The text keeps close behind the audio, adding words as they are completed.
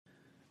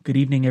Good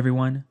evening,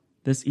 everyone.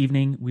 This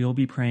evening, we will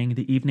be praying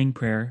the evening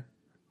prayer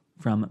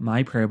from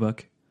my prayer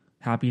book,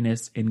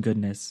 Happiness in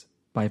Goodness,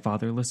 by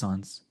Father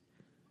Lasance,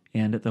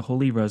 and the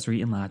Holy Rosary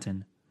in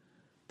Latin.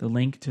 The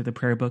link to the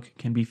prayer book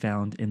can be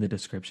found in the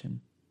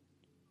description.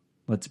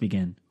 Let's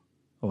begin.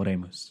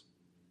 Oremus.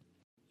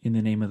 In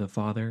the name of the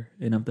Father,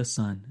 and of the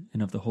Son,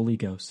 and of the Holy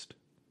Ghost.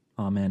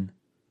 Amen.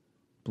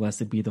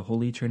 Blessed be the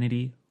Holy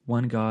Trinity,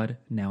 one God,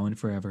 now and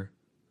forever.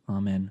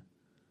 Amen.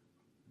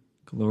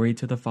 Glory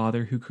to the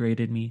Father who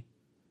created me.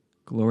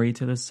 Glory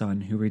to the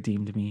Son who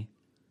redeemed me.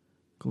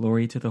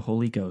 Glory to the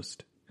Holy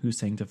Ghost who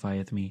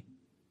sanctifieth me.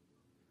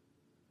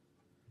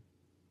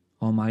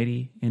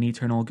 Almighty and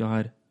eternal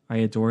God, I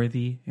adore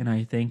thee and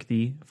I thank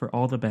thee for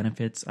all the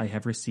benefits I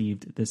have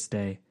received this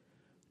day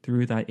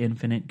through thy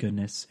infinite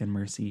goodness and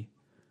mercy.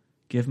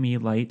 Give me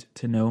light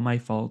to know my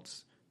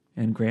faults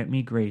and grant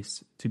me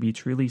grace to be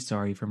truly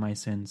sorry for my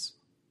sins.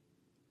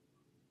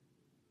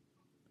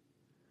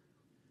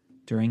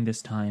 During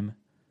this time,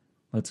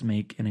 let's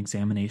make an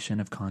examination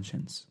of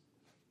conscience.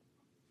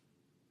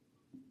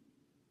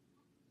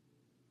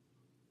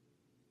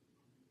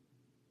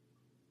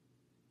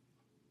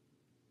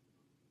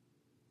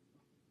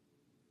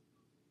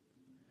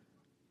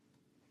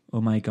 O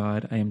my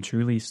God, I am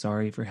truly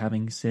sorry for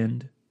having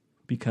sinned,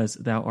 because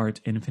thou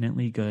art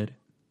infinitely good,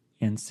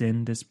 and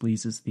sin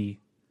displeases thee.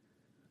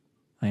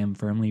 I am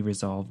firmly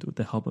resolved, with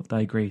the help of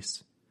thy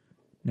grace,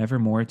 never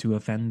more to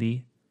offend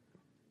thee,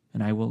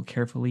 and I will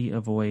carefully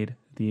avoid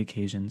the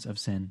occasions of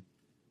sin.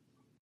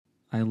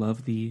 I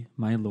love thee,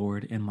 my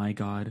Lord and my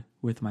God,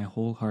 with my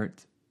whole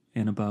heart,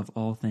 and above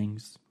all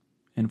things,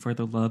 and for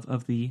the love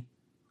of thee,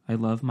 I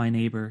love my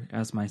neighbor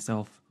as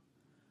myself.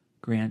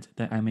 Grant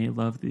that I may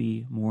love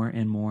thee more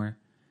and more,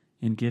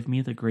 and give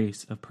me the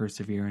grace of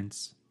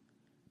perseverance,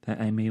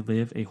 that I may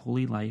live a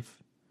holy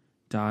life,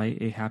 die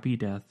a happy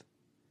death,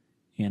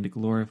 and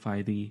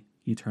glorify thee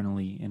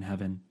eternally in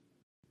heaven.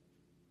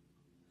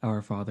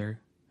 Our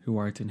Father, who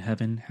art in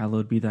heaven,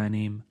 hallowed be thy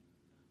name.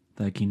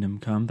 Thy kingdom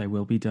come, thy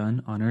will be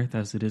done, on earth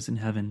as it is in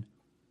heaven.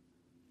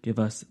 Give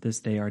us this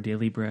day our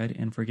daily bread,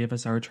 and forgive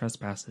us our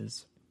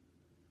trespasses,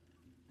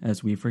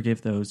 as we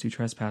forgive those who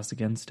trespass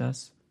against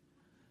us.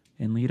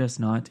 And lead us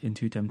not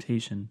into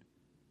temptation,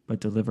 but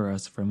deliver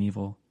us from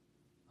evil.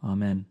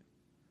 Amen.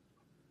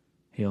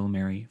 Hail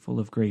Mary, full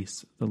of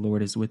grace, the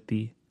Lord is with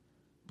thee.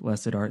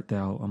 Blessed art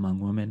thou among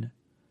women,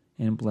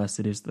 and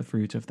blessed is the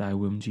fruit of thy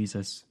womb,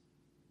 Jesus.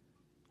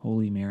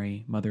 Holy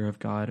Mary, Mother of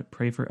God,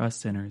 pray for us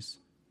sinners,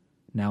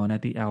 now and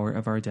at the hour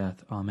of our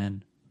death.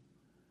 Amen.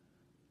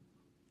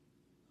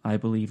 I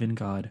believe in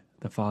God,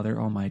 the Father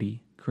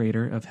Almighty,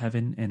 creator of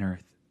heaven and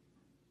earth,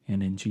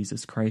 and in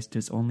Jesus Christ,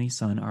 his only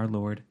Son, our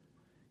Lord,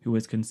 who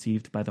was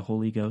conceived by the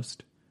Holy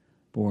Ghost,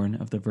 born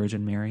of the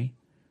Virgin Mary,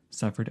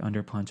 suffered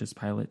under Pontius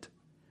Pilate,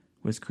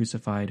 was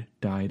crucified,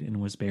 died,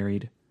 and was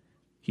buried.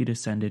 He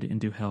descended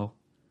into hell.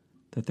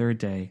 The third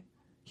day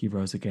he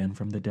rose again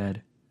from the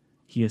dead.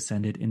 He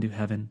ascended into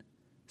heaven,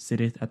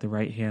 sitteth at the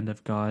right hand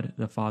of God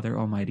the Father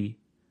Almighty.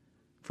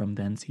 From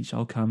thence he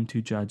shall come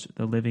to judge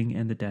the living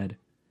and the dead.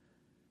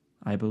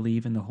 I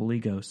believe in the Holy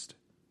Ghost,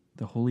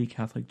 the Holy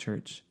Catholic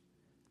Church,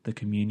 the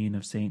communion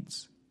of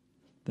saints,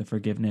 the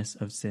forgiveness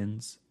of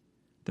sins,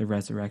 the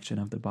resurrection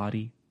of the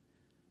body,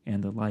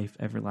 and the life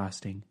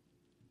everlasting.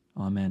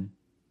 Amen.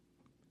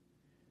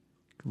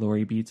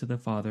 Glory be to the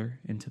Father,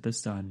 and to the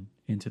Son,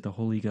 and to the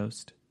Holy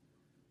Ghost,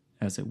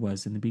 as it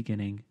was in the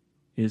beginning,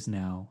 is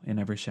now, and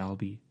ever shall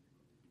be,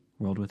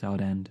 world without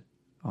end.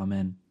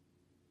 Amen.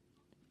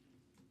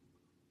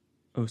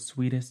 O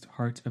sweetest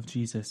heart of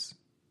Jesus,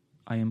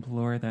 I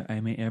implore that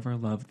I may ever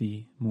love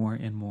thee more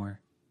and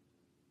more.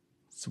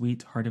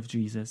 Sweet heart of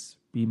Jesus,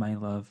 be my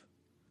love.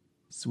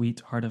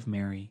 Sweet heart of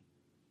Mary,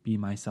 be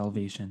my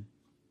salvation.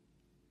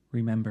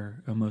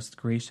 Remember, O most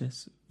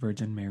gracious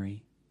Virgin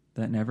Mary,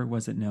 that never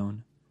was it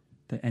known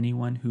that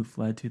anyone who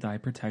fled to thy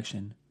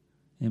protection,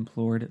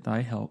 implored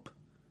thy help,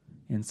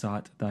 and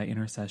sought thy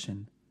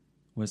intercession,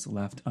 was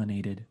left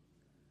unaided.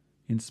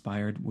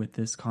 Inspired with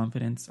this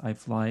confidence, I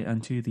fly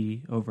unto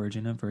thee, O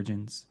Virgin of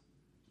Virgins,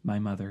 my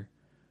Mother.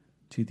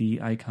 To thee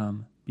I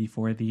come,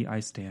 before thee I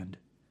stand,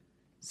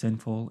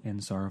 sinful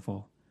and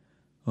sorrowful,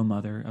 O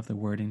Mother of the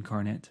Word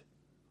incarnate.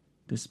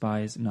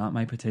 Despise not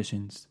my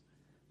petitions,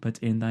 but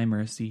in thy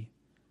mercy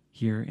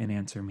hear and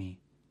answer me.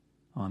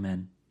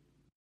 Amen.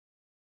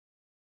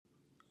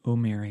 O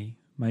Mary,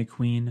 my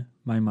Queen,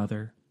 my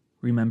Mother,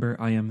 remember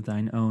I am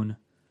thine own.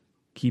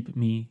 Keep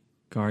me,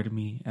 guard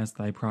me as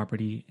thy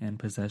property and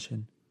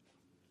possession.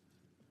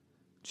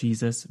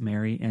 Jesus,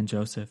 Mary, and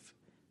Joseph,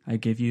 I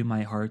give you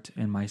my heart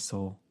and my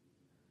soul.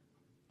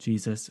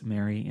 Jesus,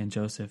 Mary, and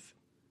Joseph,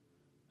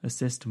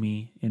 assist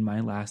me in my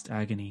last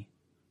agony.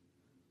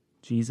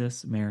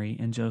 Jesus, Mary,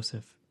 and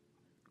Joseph,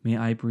 may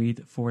I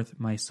breathe forth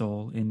my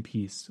soul in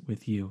peace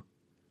with you.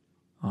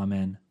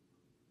 Amen.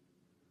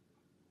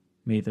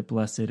 May the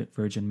Blessed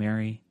Virgin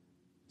Mary,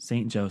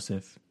 Saint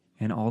Joseph,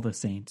 and all the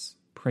saints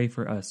pray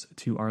for us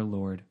to our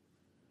Lord,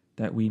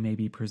 that we may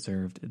be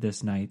preserved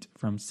this night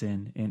from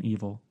sin and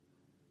evil.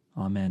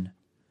 Amen.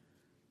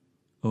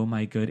 O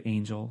my good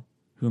angel,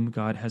 whom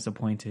God has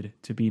appointed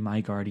to be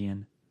my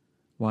guardian,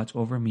 watch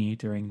over me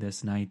during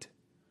this night.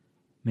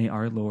 May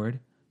our Lord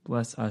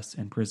bless us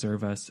and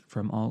preserve us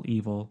from all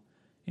evil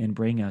and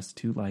bring us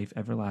to life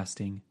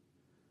everlasting.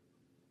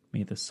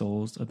 May the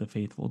souls of the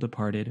faithful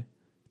departed,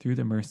 through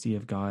the mercy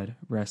of God,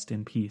 rest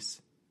in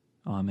peace.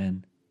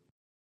 Amen.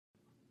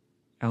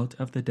 Out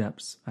of the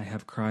depths I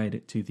have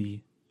cried to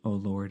thee, O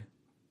Lord.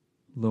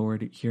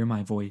 Lord, hear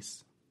my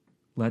voice.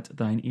 Let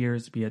thine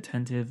ears be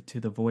attentive to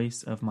the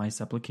voice of my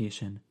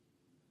supplication.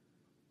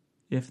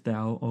 If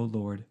thou, O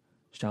Lord,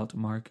 shalt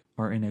mark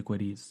our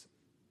iniquities,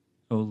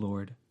 O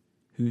Lord,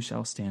 who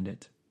shall stand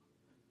it?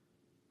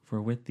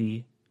 For with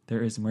thee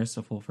there is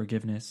merciful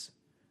forgiveness,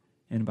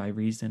 and by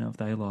reason of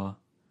thy law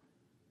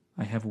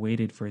I have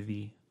waited for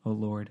thee, O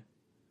Lord.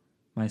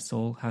 My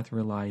soul hath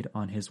relied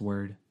on his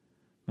word.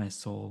 My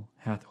soul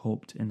hath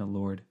hoped in the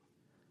Lord.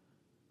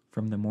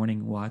 From the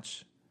morning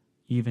watch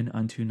even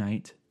unto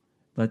night,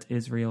 let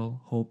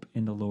Israel hope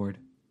in the Lord.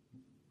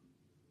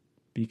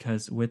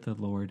 Because with the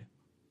Lord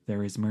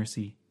there is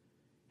mercy,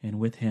 and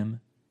with him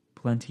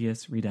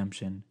plenteous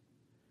redemption,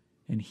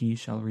 and he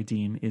shall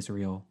redeem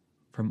Israel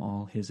from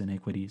all his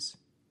iniquities.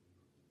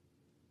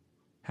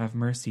 Have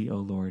mercy, O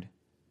Lord.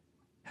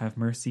 Have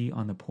mercy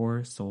on the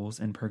poor souls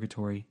in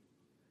purgatory.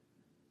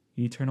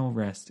 Eternal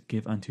rest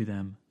give unto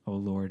them, O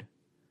Lord,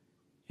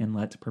 and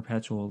let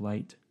perpetual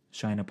light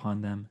shine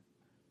upon them.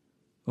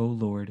 O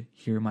Lord,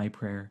 hear my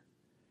prayer,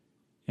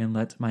 and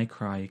let my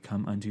cry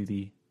come unto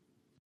thee.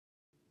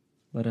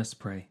 Let us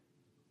pray.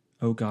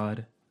 O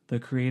God, the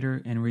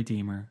Creator and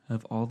Redeemer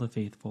of all the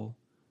faithful,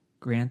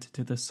 grant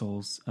to the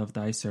souls of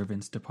thy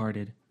servants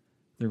departed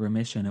the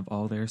remission of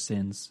all their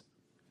sins,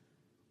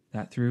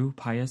 that through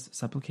pious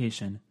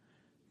supplication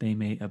they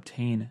may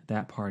obtain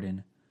that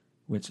pardon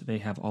which they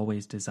have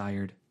always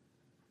desired,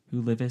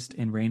 who livest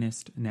and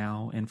reignest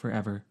now and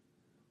forever.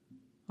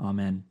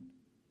 Amen.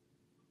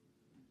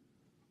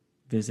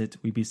 Visit,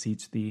 we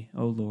beseech thee,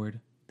 O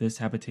Lord, this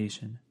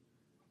habitation,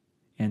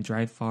 and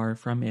drive far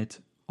from it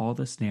all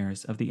the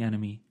snares of the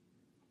enemy.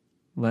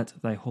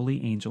 Let thy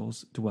holy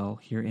angels dwell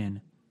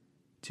herein,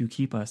 to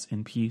keep us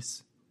in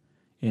peace,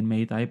 and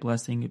may thy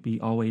blessing be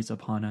always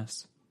upon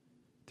us,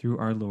 through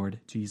our Lord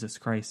Jesus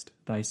Christ,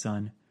 thy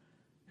Son,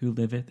 who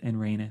liveth and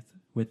reigneth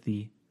with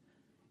thee,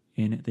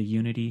 in the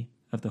unity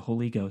of the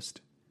Holy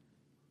Ghost,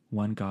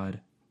 one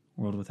God,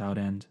 world without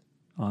end.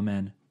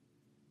 Amen.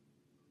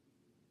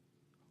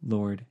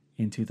 Lord,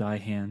 into thy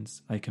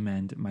hands I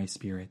commend my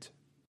spirit.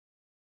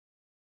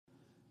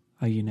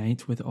 I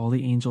unite with all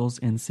the angels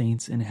and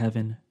saints in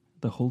heaven,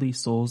 the holy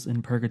souls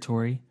in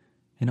purgatory,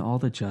 and all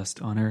the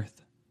just on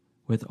earth,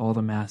 with all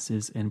the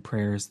masses and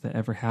prayers that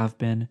ever have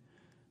been,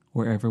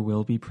 or ever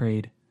will be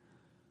prayed,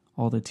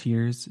 all the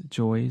tears,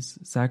 joys,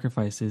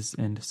 sacrifices,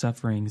 and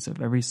sufferings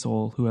of every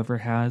soul who ever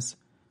has,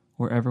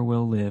 or ever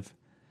will live.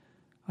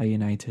 I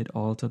unite it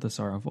all to the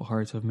sorrowful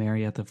heart of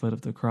Mary at the foot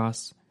of the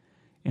cross,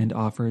 and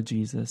offer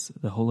Jesus,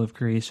 the whole of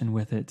creation,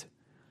 with it,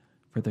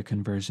 for the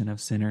conversion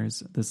of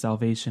sinners, the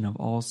salvation of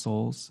all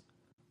souls,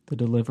 the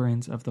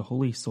deliverance of the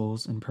holy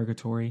souls in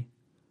purgatory,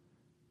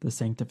 the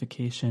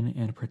sanctification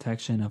and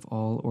protection of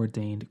all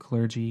ordained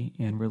clergy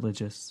and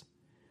religious,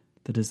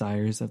 the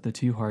desires of the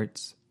two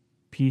hearts,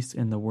 peace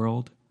in the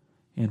world,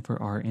 and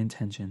for our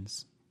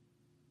intentions.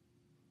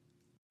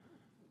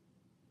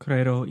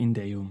 Credo in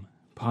Deum,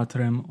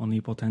 Patrem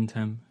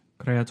omnipotentem,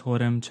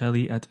 Creatorem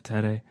celi et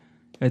terrae,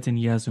 et in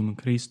Iesum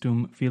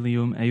Christum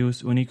Filium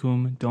eius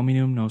unicum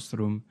Dominum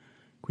nostrum,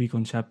 qui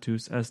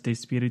conceptus est de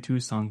Spiritu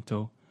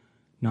Sancto,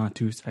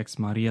 natus ex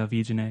Maria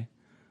Virgine,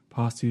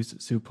 passus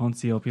sub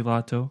Pontio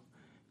Pilato,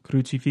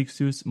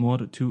 crucifixus mor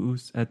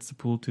tuus et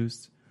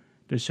sepultus,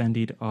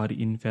 descendit ad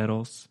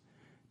inferos,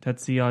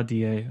 tertia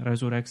die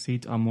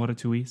resurrexit a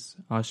mortuis,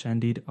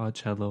 ascendit a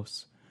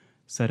celos,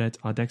 sedet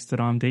ad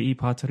dexteram Dei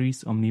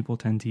Patris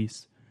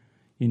omnipotentis,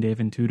 inde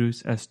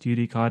venturus est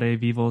judicare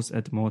vivos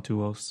et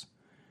mortuos.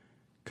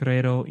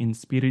 Credo in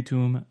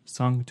Spiritum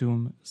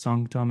Sanctum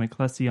Sanctam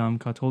Ecclesiam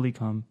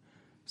Catholicam,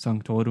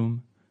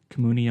 Sanctorum,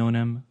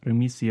 Communionem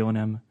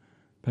Remissionem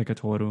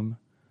Peccatorum,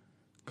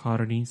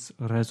 Carnis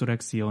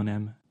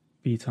Resurrectionem,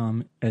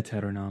 Vitam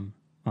Aeternam.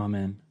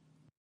 Amen.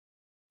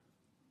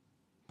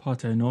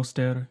 Pater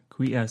noster,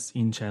 qui es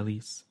in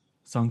celis,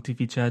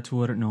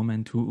 sanctificetur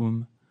nomen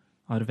tuum,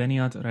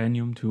 adveniat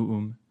regnum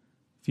tuum,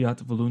 fiat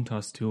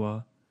voluntas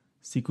tua,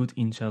 sicut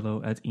in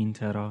cielo et in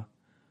terra.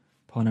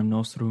 Panem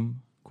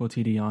nostrum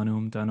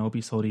quotidianum da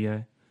nobis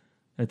hodie,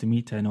 et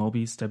dimitte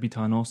nobis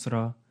debita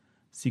nostra,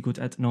 sicut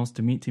et nos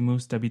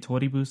dimittimus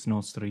debitoribus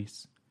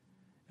nostris,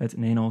 et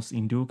ne nos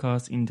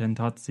inducas in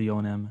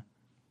tentationem,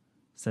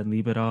 sed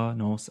libera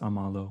nos a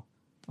malo.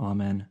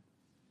 Amen.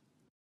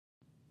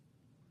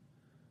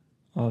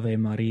 Ave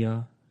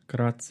Maria,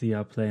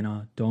 gratia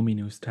plena,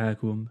 Dominus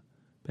tecum,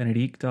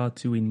 benedicta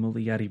tu in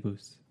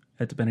mulieribus,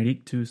 et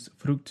benedictus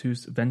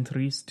fructus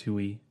ventris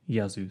tui,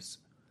 Iesus.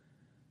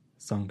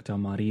 Sancta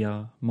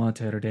Maria,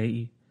 Mater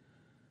Dei,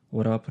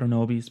 ora pro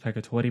nobis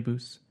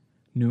peccatoribus,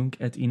 nunc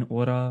et in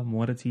hora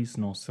mortis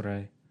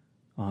nostrae.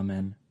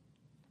 Amen.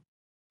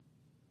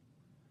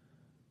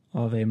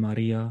 Ave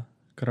Maria,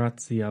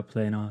 gratia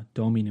plena,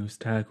 Dominus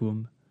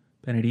tecum,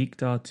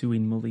 benedicta tu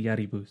in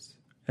mulieribus,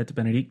 et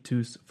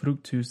benedictus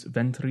fructus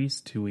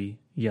ventris tui,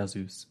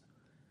 Iesus.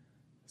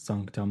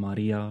 Sancta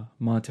Maria,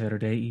 Mater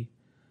Dei,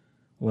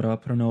 ora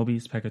pro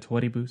nobis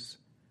peccatoribus,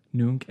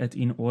 nunc et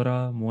in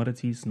hora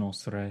mortis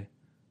nostrae.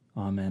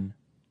 Amen.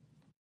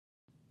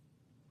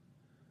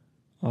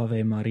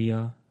 Ave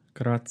Maria,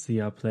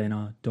 gratia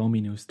plena,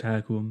 Dominus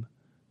tecum,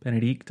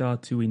 benedicta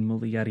tu in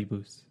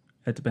mulieribus,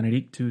 et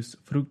benedictus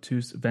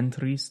fructus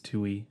ventris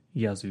tui,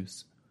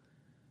 Iesus.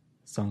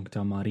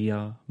 Sancta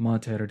Maria,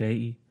 Mater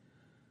Dei,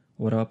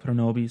 ora pro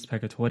nobis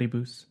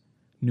peccatoribus,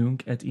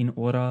 nunc et in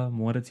hora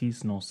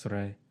mortis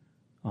nostrae.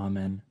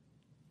 Amen.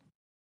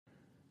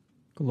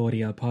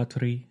 Gloria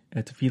Patri,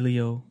 et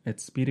Filio, et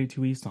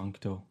Spiritui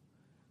Sancto,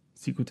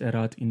 sicut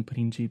erat in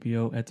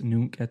principio et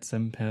nunc et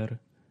semper,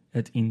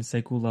 et in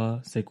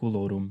saecula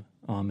saeculorum.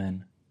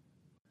 Amen.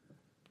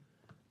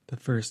 The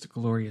first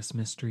glorious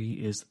mystery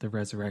is the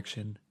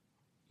resurrection.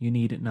 You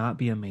need not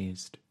be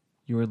amazed.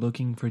 You are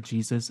looking for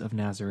Jesus of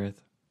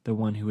Nazareth, the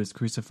one who is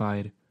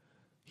crucified.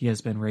 He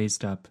has been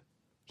raised up.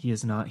 He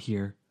is not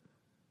here.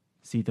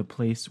 See the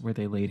place where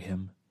they laid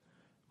him.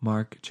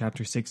 Mark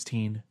chapter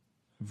 16,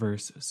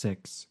 verse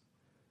 6.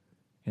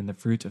 And the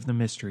fruit of the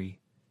mystery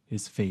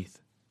is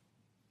faith.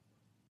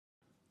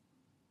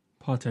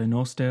 Pater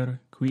noster,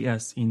 qui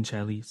es in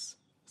celis,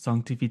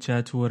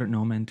 sanctificetur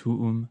nomen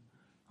tuum,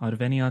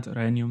 adveniat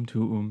regnum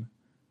tuum,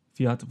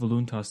 fiat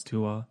voluntas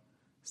tua,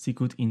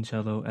 sicut in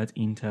cielo et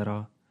in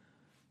terra.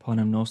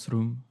 Panem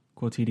nostrum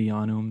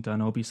quotidianum da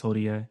nobis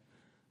hodie,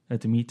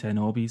 et dimitte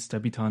nobis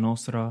debita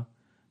nostra,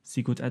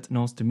 sicut et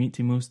nos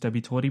dimittimus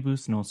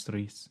debitoribus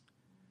nostris,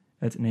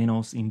 et ne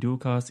nos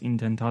inducas in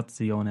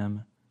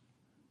tentationem,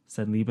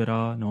 sed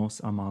libera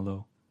nos a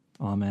malo.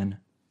 Amen.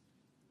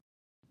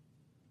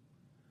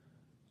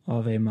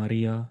 Ave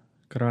Maria,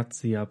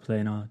 gratia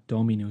plena,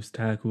 Dominus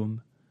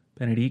tecum,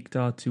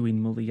 benedicta tu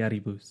in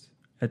mulieribus,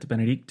 et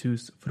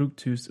benedictus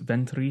fructus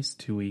ventris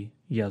tui,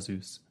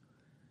 Iesus.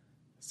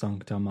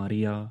 Sancta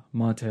Maria,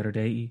 Mater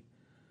Dei,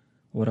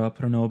 ora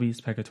pro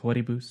nobis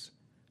peccatoribus,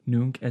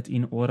 nunc et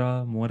in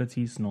hora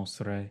mortis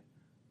nostrae.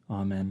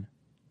 Amen.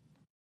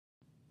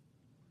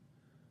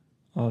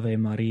 Ave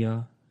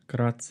Maria,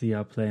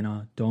 gratia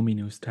plena,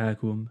 Dominus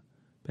tecum,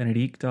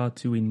 benedicta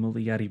tu in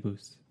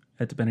mulieribus,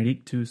 et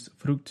benedictus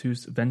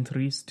fructus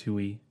ventris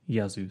tui,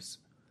 Iesus.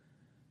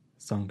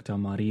 Sancta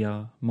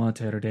Maria,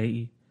 Mater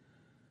Dei,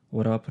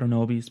 ora pro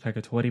nobis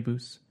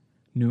peccatoribus,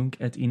 nunc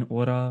et in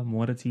hora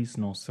mortis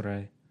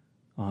nostrae.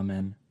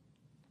 Amen.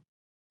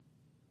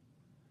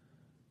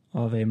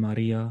 Ave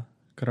Maria,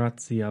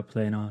 gratia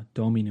plena,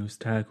 Dominus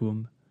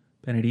tecum,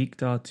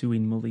 benedicta tu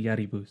in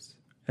mulieribus,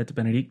 et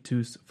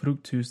benedictus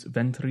fructus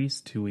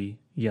ventris tui,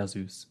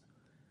 Iesus.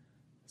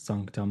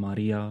 Sancta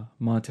Maria,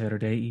 Mater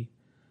Dei,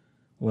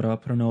 ora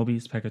pro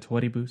nobis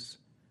peccatoribus,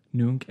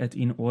 nunc et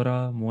in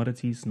hora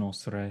mortis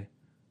nostrae.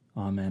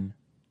 Amen.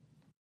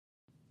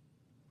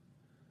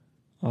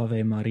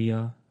 Ave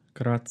Maria,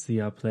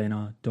 gratia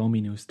plena,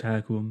 Dominus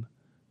tecum,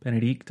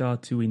 benedicta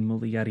tu in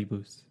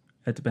mulieribus,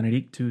 et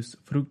benedictus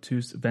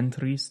fructus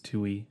ventris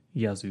tui,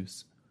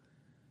 Iesus.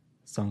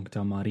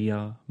 Sancta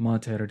Maria,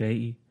 Mater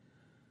Dei,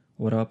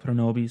 ora pro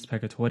nobis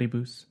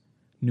peccatoribus,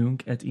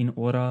 nunc et in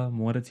hora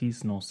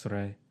mortis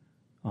nostrae.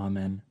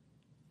 Amen.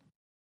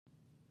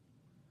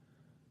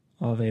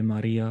 Ave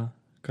Maria,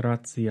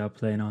 gratia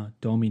plena,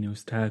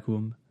 Dominus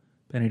tecum,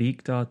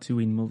 benedicta tu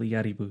in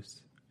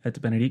mulieribus,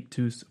 et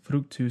benedictus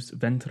fructus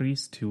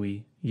ventris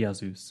tui,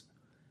 Iesus.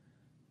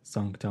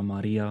 Sancta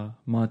Maria,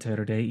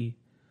 Mater Dei,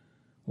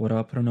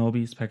 ora pro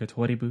nobis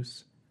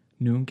peccatoribus,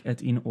 nunc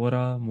et in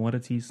hora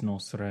mortis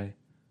nostrae.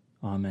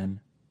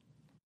 Amen.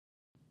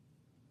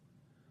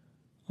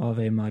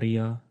 Ave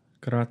Maria,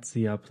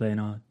 gratia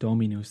plena,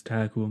 Dominus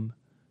tecum,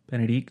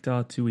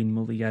 benedicta tu in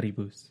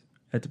mulieribus,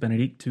 et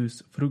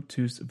benedictus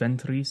fructus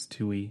ventris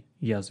tui,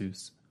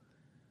 Iesus.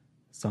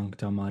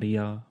 Sancta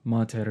Maria,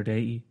 Mater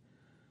Dei,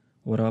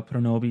 ora pro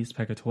nobis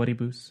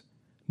peccatoribus,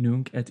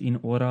 nunc et in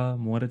hora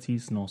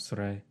mortis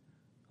nostrae.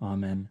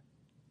 Amen.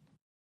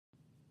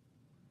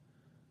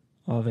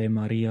 Ave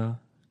Maria,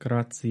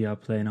 gratia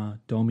plena,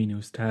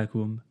 Dominus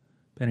tecum,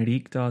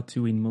 benedicta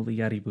tu in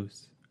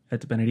mulieribus,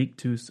 et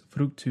benedictus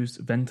fructus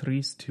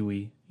ventris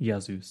tui,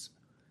 Iesus.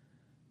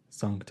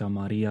 Sancta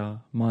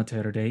Maria,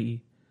 Mater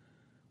Dei,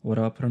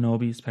 ora pro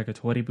nobis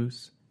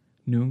peccatoribus,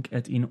 nunc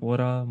et in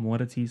hora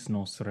mortis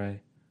nostrae.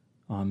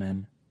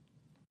 Amen.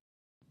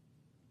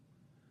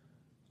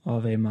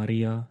 Ave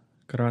Maria,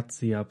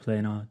 gratia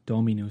plena,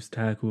 Dominus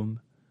tecum,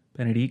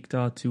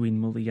 benedicta tu in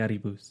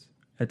mulieribus,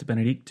 et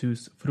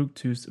benedictus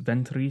fructus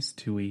ventris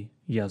tui,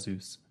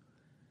 Iesus.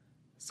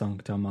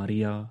 Sancta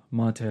Maria,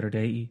 Mater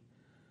Dei,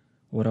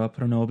 ora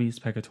pro nobis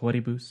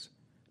peccatoribus,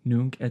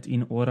 nunc et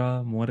in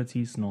hora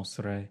mortis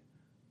nostrae.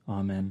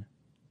 Amen.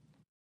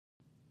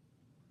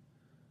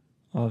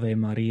 Ave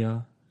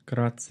Maria,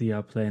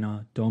 gratia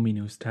plena,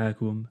 Dominus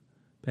tecum,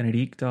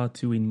 benedicta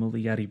tu in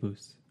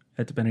mulieribus,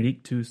 et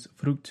benedictus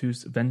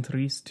fructus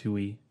ventris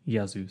tui,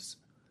 Iesus.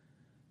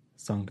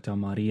 Sancta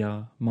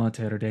Maria,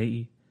 Mater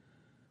Dei,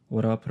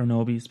 ora pro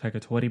nobis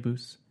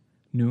peccatoribus,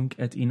 nunc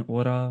et in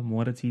hora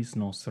mortis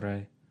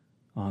nostrae.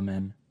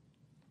 Amen.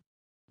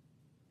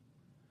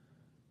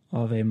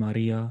 Ave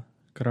Maria,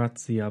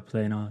 gratia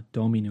plena,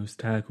 Dominus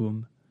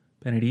tecum,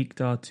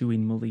 benedicta tu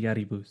in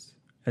mulieribus,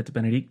 et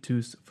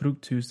benedictus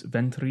fructus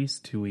ventris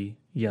tui,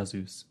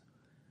 Iesus.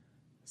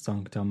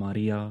 Sancta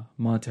Maria,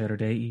 Mater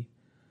Dei,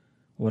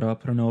 ora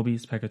pro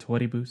nobis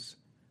peccatoribus,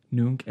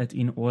 nunc et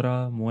in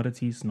hora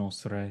mortis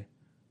nostrae.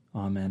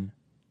 Amen.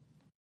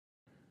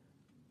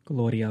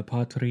 Gloria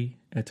Patri,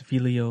 et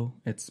Filio,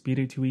 et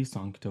Spiritui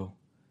Sancto,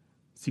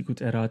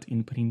 sicut erat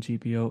in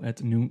principio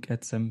et nunc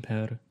et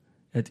semper,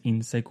 et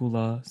in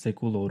saecula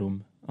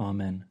saeculorum.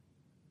 Amen.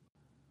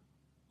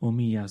 O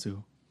mi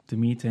Iesu,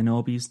 dimite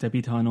nobis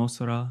debita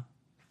nostra,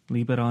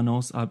 libera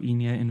nos ab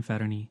inie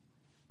inferni,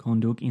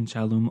 conduc in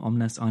caelum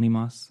omnes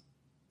animas,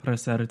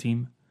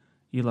 praesertim,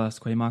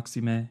 illasque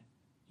maxime,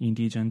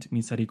 indigent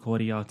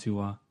misericordia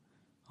tua.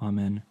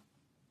 Amen.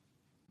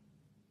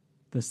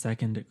 The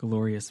second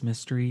glorious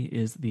mystery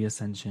is the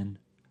Ascension.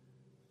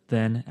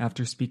 Then,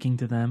 after speaking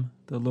to them,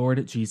 the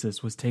Lord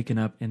Jesus was taken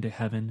up into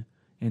heaven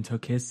and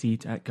took his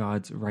seat at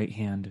God's right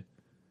hand.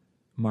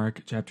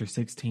 Mark chapter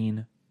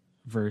 16,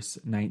 verse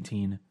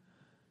 19.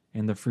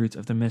 And the fruit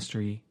of the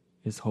mystery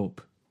is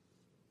hope.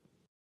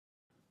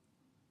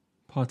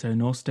 Pater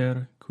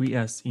noster, qui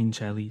es in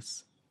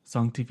celis,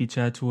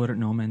 sanctificetur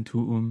nomen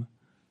tuum,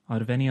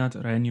 adveniat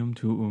regnum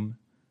tuum,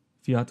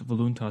 fiat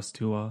voluntas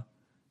tua,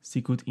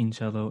 sicut in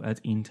cielo et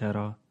in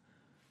terra.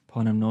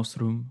 Panem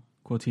nostrum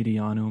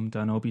quotidianum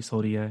da nobis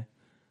hodie,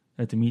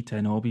 et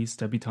dimitte nobis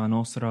debita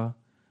nostra,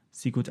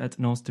 sicut et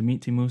nos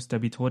dimitimus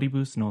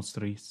debitoribus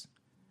nostris,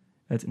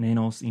 et ne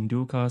nos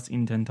inducas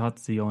in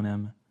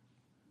tentationem,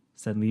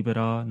 sed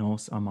libera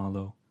nos a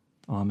malo.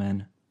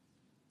 Amen.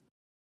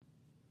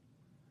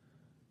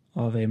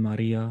 Ave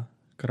Maria,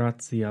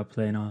 gratia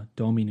plena,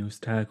 Dominus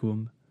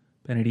tecum,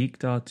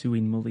 benedicta tu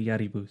in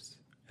mulieribus,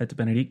 et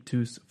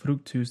benedictus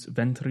fructus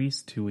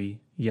ventris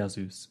tui,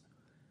 Iesus.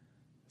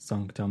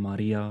 Sancta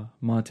Maria,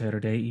 Mater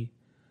Dei,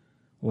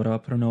 ora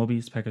pro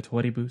nobis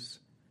peccatoribus,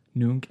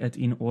 nunc et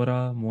in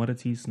hora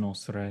mortis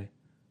nostrae.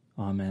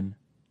 Amen.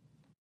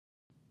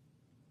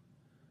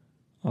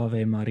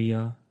 Ave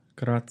Maria,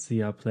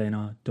 gratia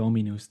plena,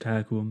 Dominus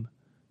tecum,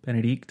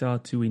 benedicta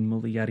tu in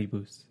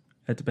mulieribus,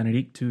 et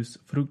benedictus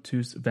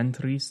fructus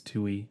ventris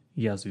tui,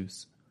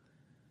 Iesus.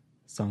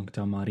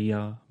 Sancta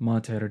Maria,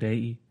 Mater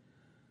Dei,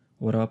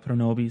 ora pro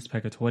nobis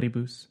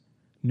peccatoribus,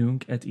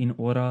 nunc et in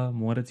hora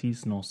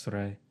mortis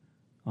nostrae.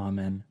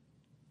 Amen.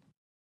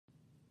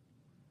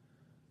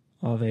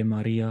 Ave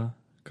Maria,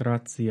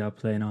 gratia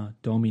plena,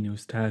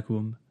 Dominus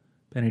tecum,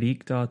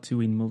 benedicta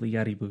tu in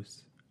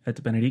mulieribus,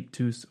 et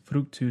benedictus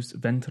fructus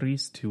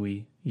ventris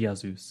tui,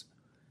 Iesus.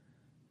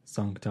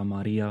 Sancta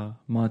Maria,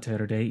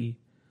 Mater Dei,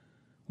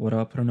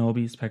 ora pro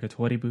nobis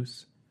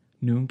peccatoribus,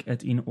 nunc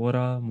et in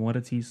hora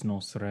mortis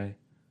nostrae.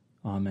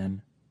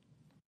 Amen.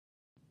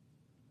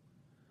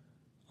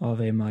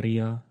 Ave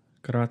Maria,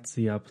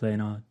 gratia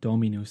plena,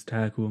 Dominus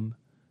tecum,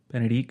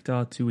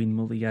 benedicta tu in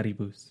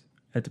mulieribus,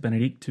 et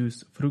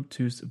benedictus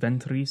fructus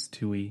ventris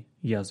tui,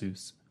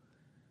 Iesus.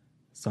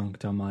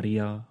 Sancta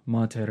Maria,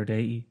 Mater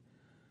Dei,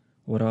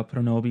 ora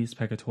pro nobis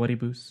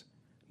peccatoribus,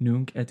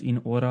 nunc et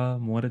in hora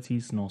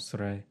mortis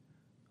nostrae.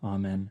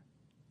 Amen.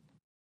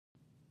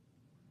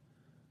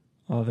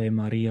 Ave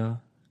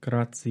Maria,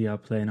 gratia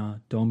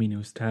plena,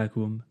 Dominus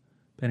tecum,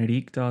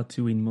 benedicta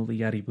tu in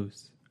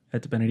mulieribus,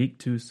 et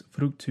benedictus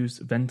fructus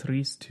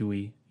ventris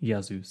tui,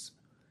 Iesus.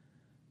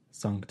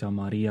 Sancta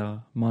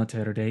Maria,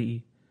 Mater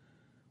Dei,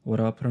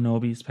 ora pro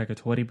nobis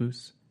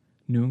peccatoribus,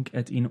 nunc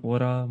et in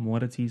hora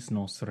mortis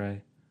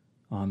nostrae.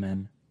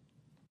 Amen.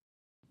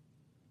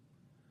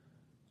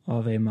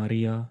 Ave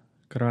Maria,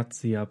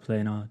 gratia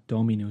plena,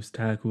 Dominus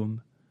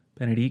tecum,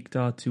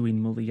 benedicta tu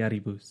in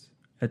mulieribus,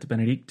 et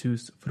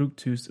benedictus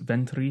fructus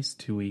ventris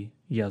tui,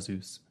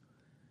 Iesus.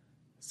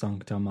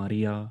 Sancta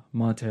Maria,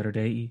 Mater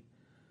Dei,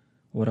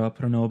 ora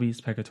pro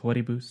nobis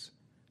peccatoribus,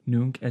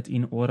 nunc et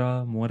in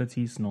hora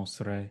mortis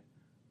nostrae.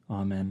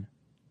 Amen.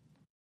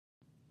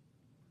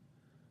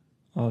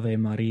 Ave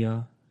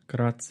Maria,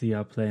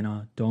 gratia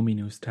plena,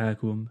 Dominus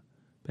tecum,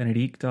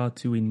 benedicta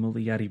tu in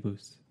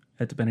mulieribus,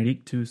 et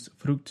benedictus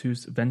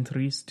fructus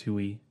ventris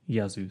tui,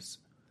 Iesus.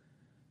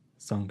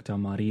 Sancta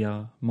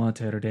Maria,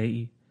 Mater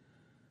Dei,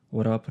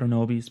 ora pro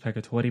nobis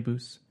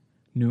peccatoribus,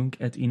 nunc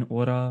et in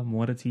hora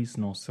mortis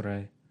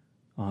nostrae.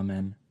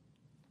 Amen.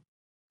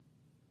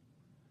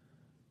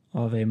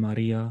 Ave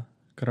Maria,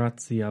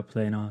 gratia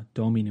plena,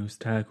 Dominus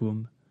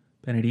tecum,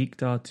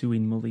 benedicta tu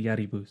in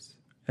mulieribus,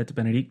 et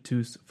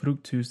benedictus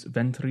fructus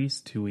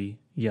ventris tui,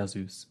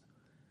 Iesus.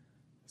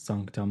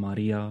 Sancta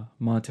Maria,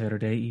 Mater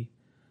Dei,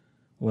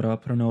 ora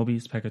pro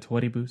nobis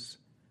peccatoribus,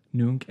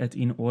 nunc et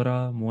in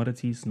hora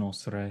mortis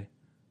nostrae.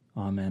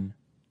 Amen.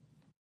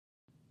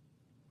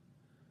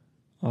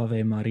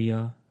 Ave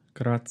Maria,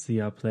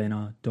 gratia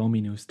plena,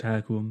 Dominus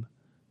tecum,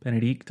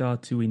 benedicta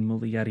tu in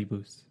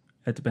mulieribus,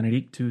 et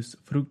benedictus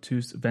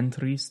fructus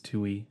ventris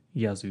tui,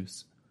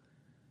 Iesus.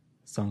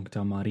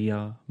 Sancta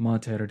Maria,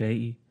 Mater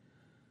Dei,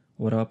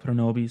 ora pro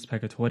nobis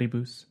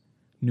peccatoribus,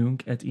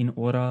 nunc et in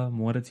hora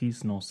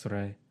mortis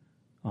nostrae.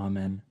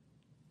 Amen.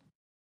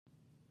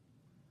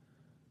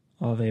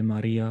 Ave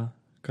Maria,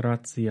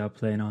 gratia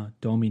plena,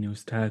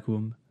 Dominus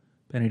tecum,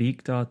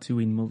 benedicta tu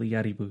in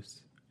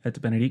mulieribus,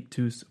 et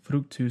benedictus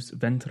fructus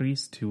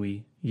ventris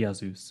tui,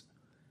 Iesus.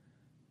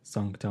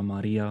 Sancta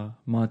Maria,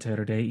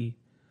 Mater Dei,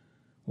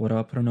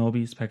 ora pro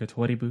nobis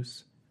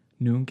peccatoribus,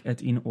 nunc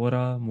et in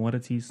hora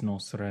mortis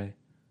nostrae.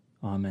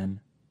 Amen.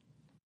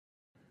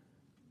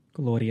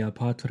 Gloria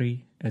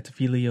Patri, et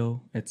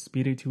Filio, et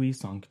Spiritui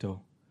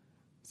Sancto,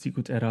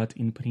 sicut erat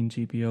in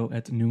principio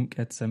et nunc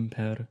et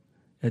semper,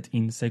 et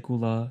in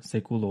saecula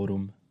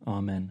saeculorum.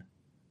 Amen.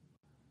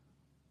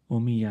 O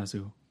mi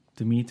Iesu,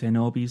 dimite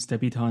nobis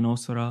debita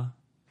nostra,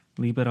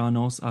 libera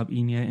nos ab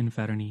inie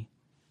inferni,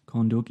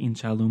 conduc in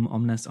caelum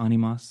omnes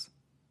animas,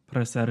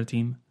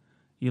 presertim,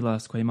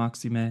 illasque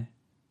maxime,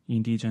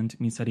 indigent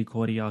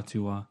misericordia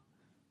tua.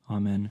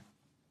 Amen.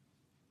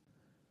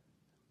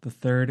 The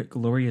third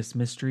glorious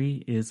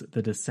mystery is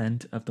the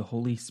descent of the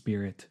Holy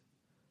Spirit.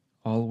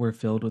 All were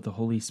filled with the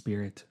Holy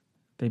Spirit.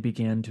 They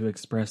began to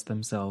express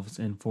themselves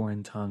in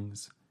foreign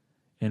tongues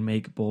and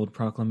make bold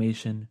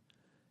proclamation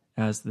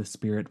as the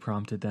Spirit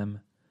prompted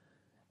them.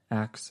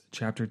 Acts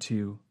chapter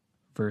 2,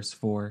 verse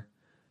 4.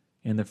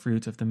 And the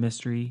fruit of the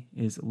mystery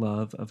is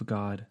love of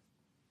God.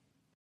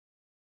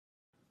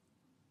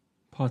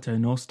 Pater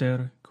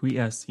noster, qui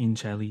es in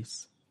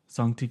celis,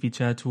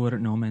 sanctificetur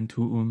nomen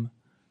tuum,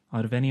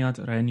 adveniat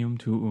regnum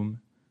tuum,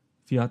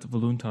 fiat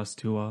voluntas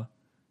tua,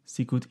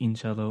 sicut in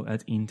cielo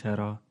et in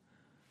terra.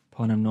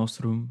 Panem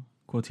nostrum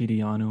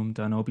quotidianum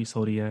da nobis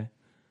hodie,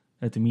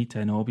 et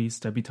dimitte nobis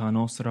debita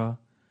nostra,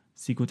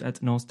 sicut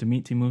et nos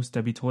dimittimus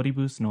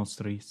debitoribus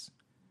nostris,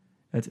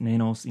 et ne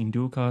nos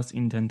inducas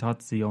in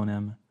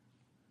tentationem,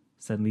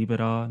 sed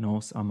libera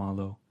nos a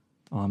malo.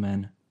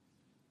 Amen.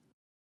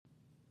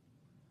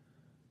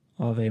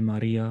 Ave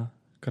Maria,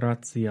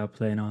 gratia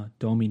plena,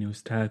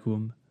 Dominus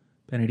tecum,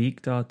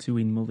 benedicta tu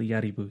in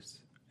mulieribus,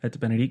 et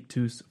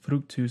benedictus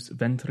fructus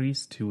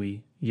ventris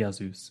tui,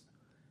 Iesus.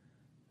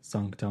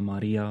 Sancta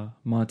Maria,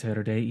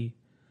 Mater Dei,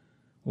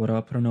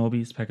 ora pro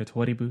nobis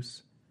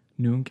peccatoribus,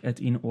 nunc et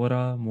in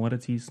hora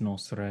mortis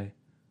nostrae.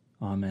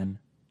 Amen.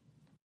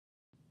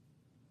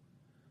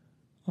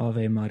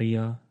 Ave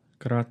Maria,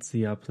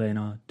 gratia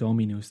plena,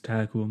 Dominus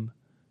tecum,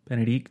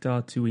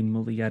 benedicta tu in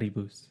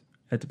mulieribus,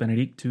 et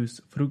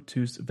benedictus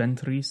fructus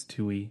ventris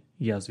tui,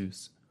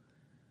 Iesus.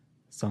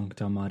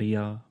 Sancta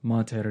Maria,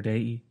 Mater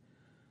Dei,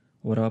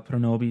 ora pro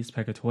nobis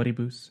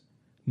peccatoribus,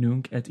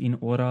 nunc et in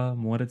hora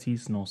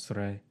mortis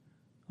nostrae.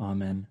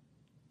 Amen.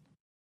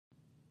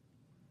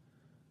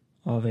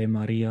 Ave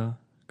Maria,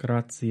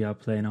 gratia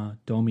plena,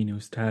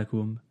 Dominus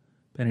tecum,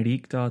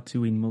 benedicta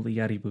tu in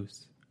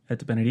mulieribus,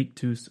 et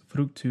benedictus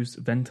fructus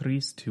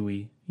ventris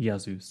tui,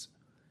 Iesus.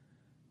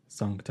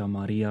 Sancta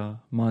Maria,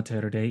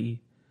 Mater Dei,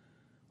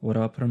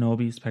 ora pro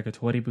nobis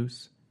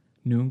peccatoribus,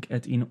 nunc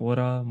et in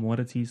hora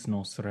mortis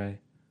nostrae.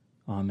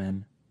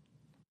 Amen.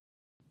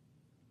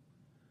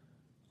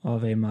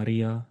 Ave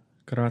Maria,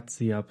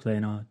 gratia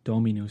plena,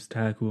 Dominus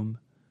tecum,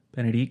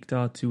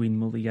 benedicta tu in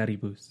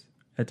mulieribus,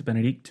 et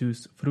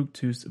benedictus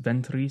fructus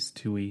ventris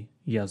tui,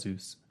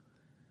 Iesus.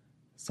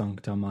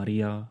 Sancta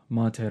Maria,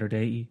 Mater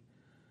Dei,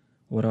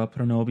 ora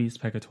pro nobis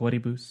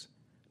peccatoribus,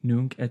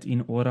 nunc et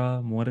in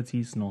hora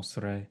mortis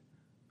nostrae.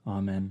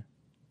 Amen.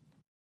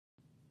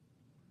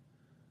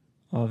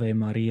 Ave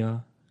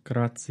Maria,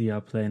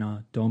 gratia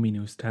plena,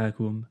 Dominus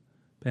tecum,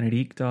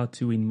 benedicta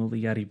tu in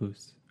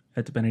mulieribus,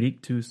 et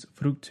benedictus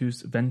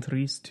fructus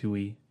ventris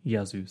tui,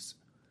 Iesus.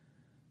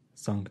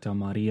 Sancta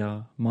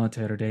Maria,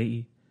 Mater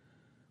Dei,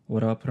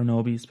 ora pro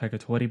nobis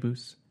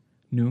peccatoribus,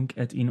 nunc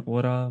et in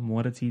hora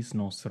mortis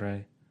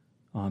nostrae.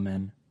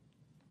 Amen.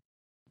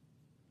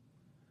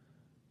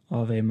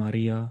 Ave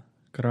Maria,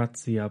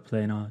 gratia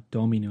plena,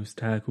 Dominus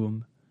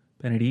tecum,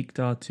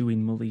 benedicta tu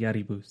in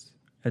mulieribus,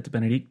 et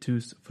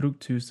benedictus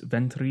fructus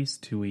ventris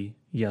tui,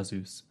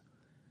 Iesus.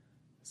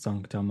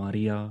 Sancta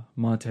Maria,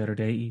 Mater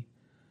Dei,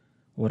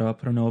 ora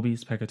pro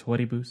nobis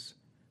peccatoribus,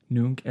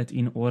 nunc et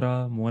in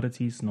hora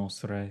mortis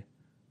nostrae.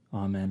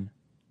 Amen.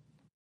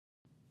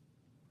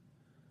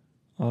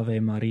 Ave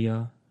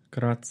Maria,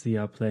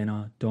 gratia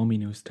plena,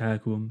 Dominus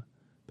tecum,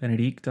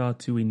 benedicta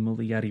tu in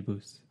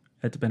mulieribus,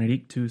 et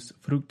benedictus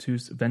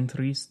fructus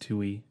ventris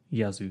tui,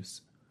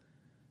 Iesus.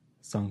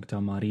 Sancta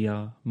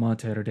Maria,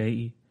 Mater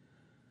Dei,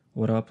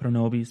 ora pro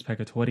nobis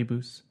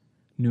peccatoribus,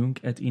 nunc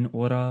et in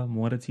hora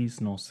mortis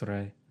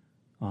nostrae.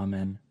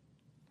 Amen.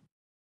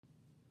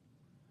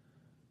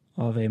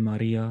 Ave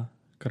Maria,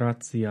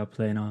 gratia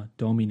plena,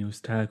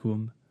 Dominus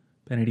tecum,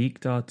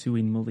 benedicta tu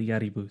in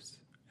mulieribus,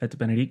 et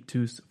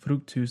benedictus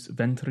fructus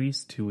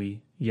ventris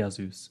tui,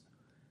 Iesus.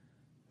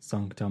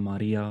 Sancta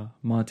Maria,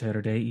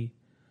 Mater Dei,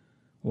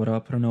 ora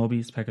pro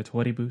nobis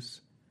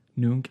peccatoribus,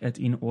 nunc et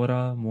in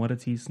hora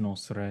mortis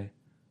nostrae.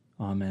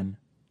 Amen.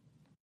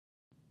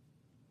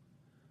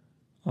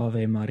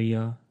 Ave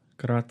Maria,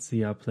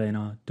 gratia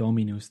plena,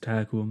 Dominus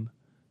tecum,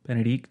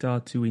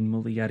 benedicta tu in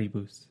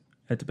mulieribus,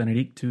 et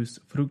benedictus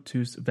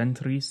fructus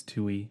ventris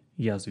tui,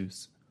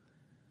 Iesus.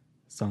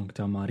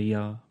 Sancta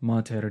Maria,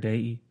 Mater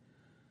Dei,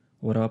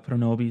 ora pro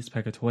nobis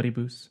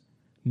peccatoribus,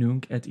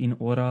 nunc et in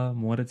hora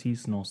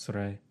mortis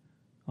nostrae.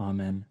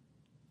 Amen.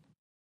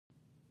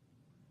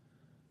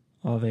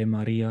 Ave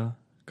Maria,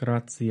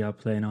 gratia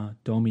plena,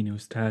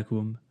 Dominus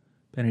tecum,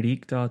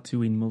 benedicta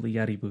tu in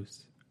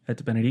mulieribus,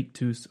 et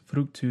benedictus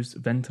fructus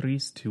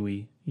ventris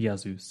tui,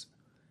 Iesus.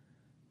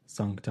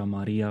 Sancta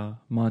Maria,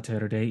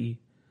 Mater Dei,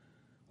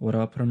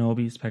 ora pro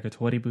nobis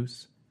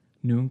peccatoribus,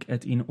 nunc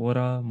et in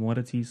hora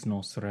mortis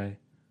nostrae.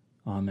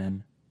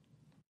 Amen.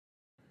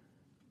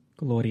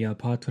 Gloria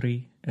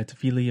Patri, et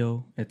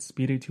Filio, et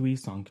Spiritui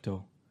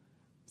Sancto,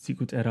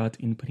 sicut erat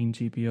in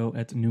principio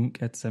et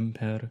nunc et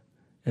semper,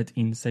 et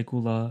in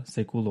saecula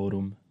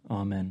saeculorum.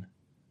 Amen.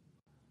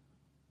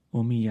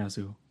 O mi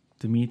Iesu,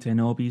 dimite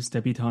nobis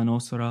debita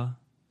nostra,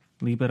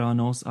 libera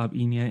nos ab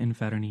inie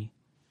inferni,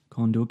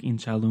 conduc in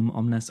caelum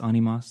omnes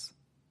animas,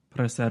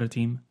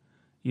 praesertim,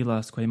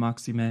 illasque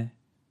maxime,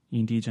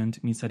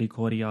 indigent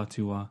misericordia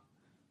tua.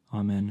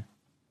 Amen.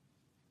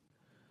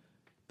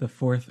 The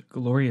fourth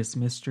glorious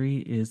mystery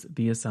is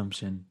the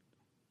Assumption.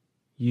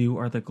 You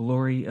are the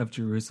glory of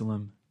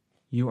Jerusalem.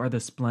 You are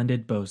the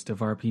splendid boast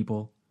of our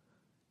people.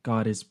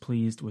 God is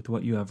pleased with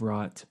what you have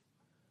wrought.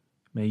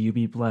 May you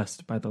be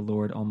blessed by the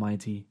Lord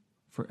Almighty,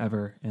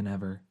 forever and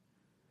ever.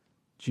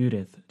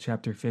 Judith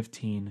chapter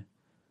 15,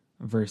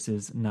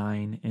 verses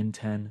 9 and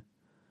 10.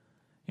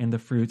 And the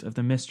fruit of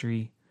the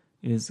mystery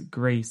is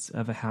grace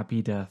of a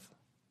happy death.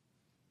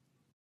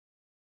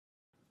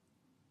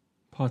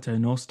 Pater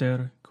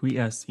noster, qui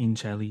es in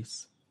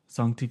celis,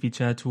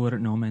 sanctificetur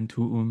nomen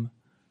tuum,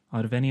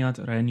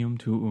 adveniat regnum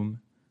tuum,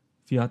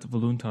 fiat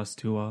voluntas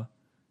tua,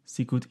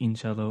 sicut in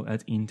cielo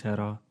et in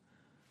terra.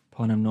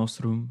 Panem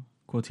nostrum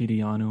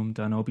quotidianum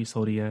da nobis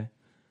hodie,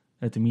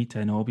 et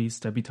dimitte nobis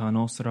debita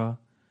nostra,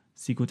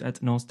 sicut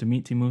et nos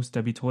dimittimus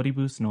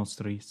debitoribus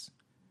nostris,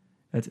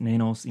 et ne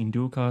nos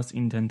inducas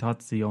in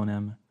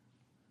tentationem,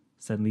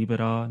 sed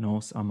libera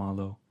nos a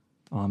malo.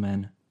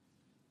 Amen.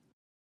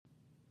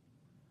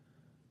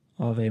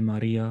 Ave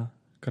Maria,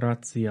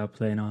 gratia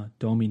plena,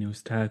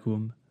 Dominus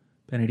tecum,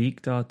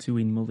 benedicta tu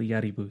in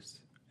mulieribus,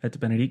 et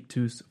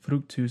benedictus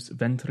fructus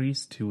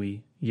ventris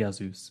tui,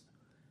 Iesus.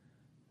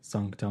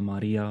 Sancta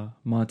Maria,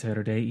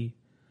 Mater Dei,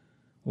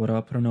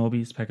 ora pro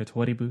nobis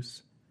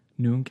peccatoribus,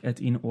 nunc et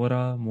in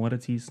hora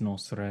mortis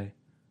nostrae.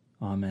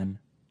 Amen.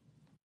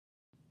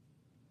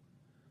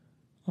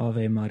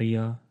 Ave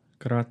Maria,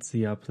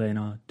 gratia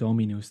plena,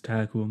 Dominus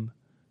tecum,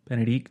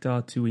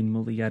 benedicta tu in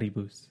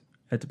mulieribus,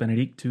 et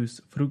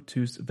benedictus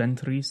fructus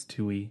ventris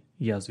tui,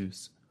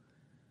 Iesus.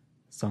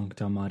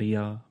 Sancta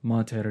Maria,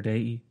 Mater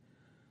Dei,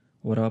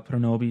 ora pro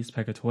nobis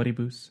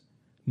peccatoribus,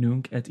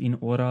 nunc et in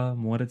hora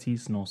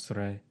mortis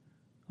nostrae.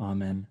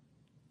 Amen.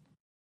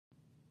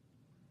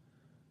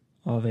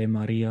 Ave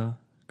Maria,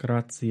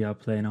 gratia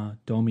plena,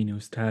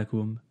 Dominus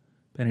tecum,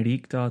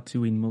 benedicta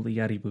tu in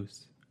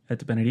mulieribus,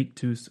 et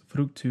benedictus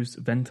fructus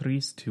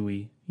ventris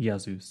tui,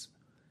 Iesus.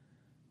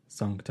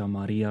 Sancta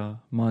Maria,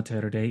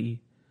 Mater Dei,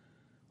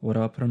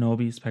 ora pro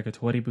nobis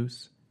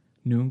peccatoribus,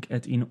 nunc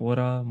et in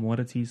hora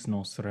mortis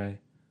nostrae.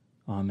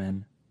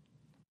 Amen.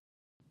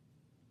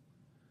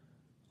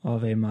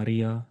 Ave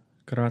Maria,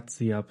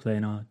 gratia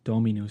plena,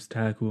 Dominus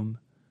tecum,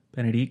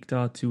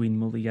 benedicta tu in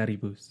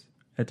mulieribus,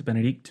 et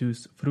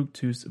benedictus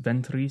fructus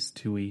ventris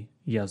tui,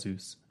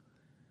 Iesus.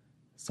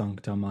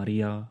 Sancta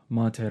Maria,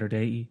 Mater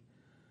Dei,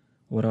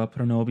 ora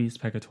pro nobis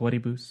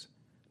peccatoribus,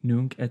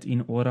 nunc et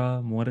in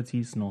hora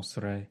mortis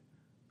nostrae.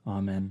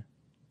 Amen.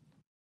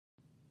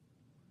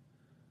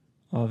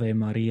 Ave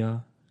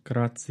Maria,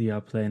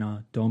 gratia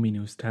plena,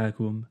 Dominus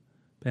tecum,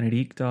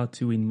 benedicta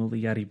tu in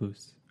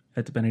mulieribus,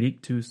 et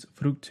benedictus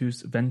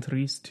fructus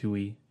ventris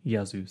tui,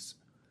 Iesus.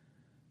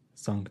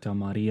 Sancta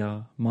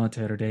Maria,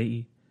 Mater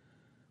Dei,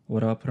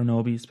 ora pro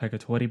nobis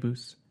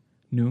peccatoribus,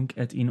 nunc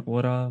et in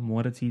hora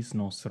mortis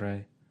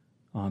nostrae.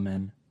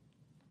 Amen.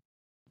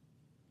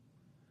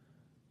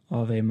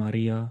 Ave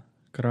Maria,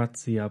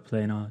 gratia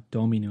plena,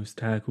 Dominus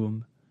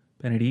tecum,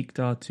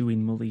 benedicta tu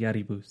in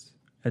mulieribus,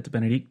 et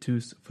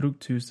benedictus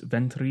fructus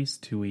ventris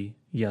tui,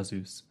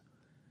 Iesus.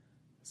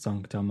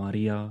 Sancta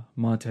Maria,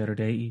 Mater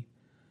Dei,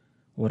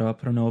 ora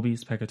pro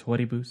nobis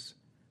peccatoribus,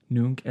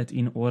 nunc et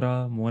in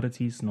hora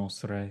mortis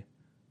nostrae.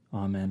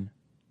 Amen.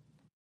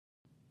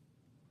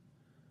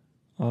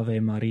 Ave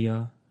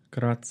Maria,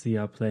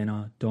 gratia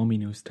plena,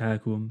 Dominus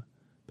tecum,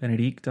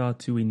 benedicta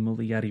tu in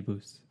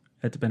mulieribus,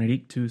 et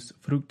benedictus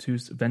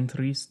fructus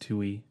ventris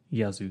tui,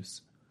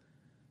 Iesus.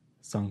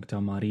 Sancta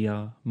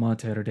Maria,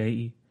 Mater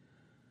Dei,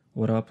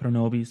 ora pro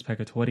nobis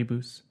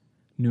peccatoribus,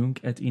 nunc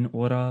et in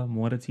hora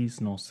mortis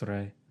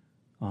nostrae.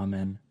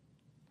 Amen.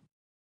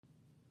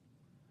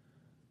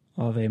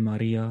 Ave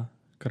Maria,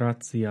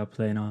 gratia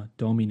plena,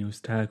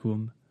 Dominus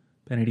tecum,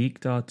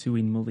 benedicta tu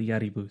in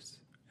mulieribus,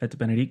 et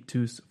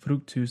benedictus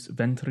fructus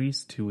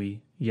ventris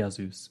tui,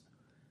 Iesus.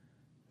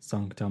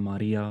 Sancta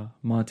Maria,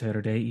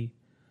 Mater Dei,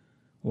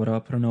 ora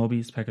pro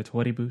nobis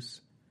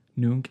peccatoribus,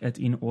 nunc et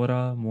in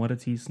hora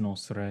mortis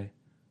nostrae.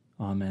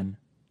 Amen.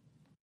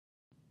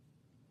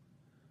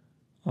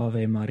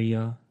 Ave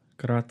Maria,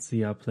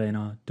 gratia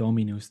plena,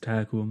 Dominus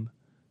tecum,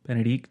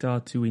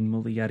 benedicta tu in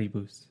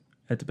mulieribus,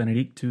 et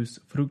benedictus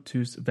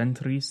fructus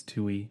ventris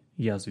tui,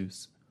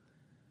 Iesus.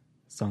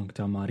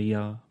 Sancta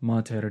Maria,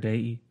 Mater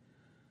Dei,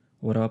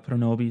 ora pro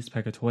nobis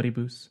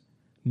peccatoribus,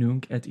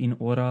 nunc et in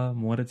hora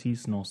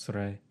mortis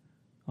nostrae.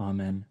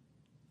 Amen.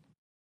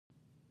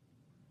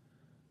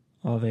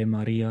 Ave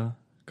Maria,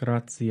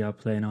 gratia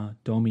plena,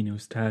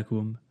 Dominus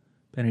tecum,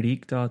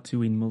 benedicta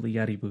tu in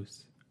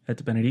mulieribus,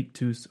 et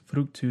benedictus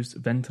fructus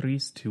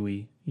ventris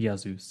tui,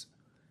 Iesus.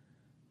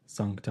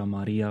 Sancta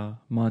Maria,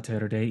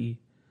 Mater Dei,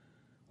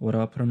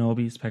 ora pro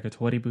nobis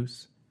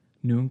peccatoribus,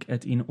 nunc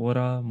et in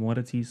hora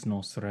mortis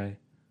nostrae.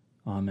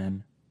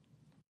 Amen.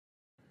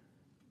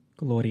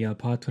 Gloria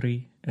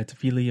Patri, et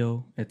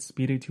Filio, et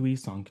Spiritui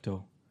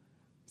Sancto,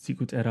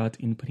 sicut erat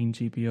in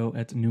principio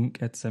et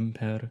nunc et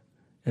semper,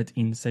 et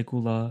in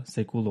saecula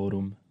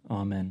saeculorum.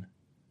 Amen.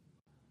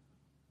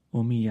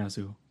 O mi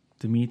Iesu,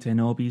 dimite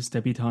nobis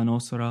debita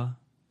nostra,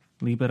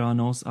 libera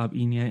nos ab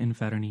inie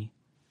inferni,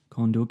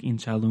 conduc in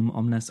caelum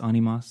omnes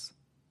animas,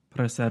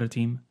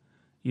 praesertim,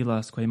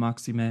 illasque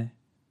maxime,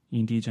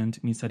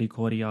 indigent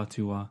misericordia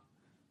tua.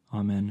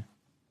 Amen.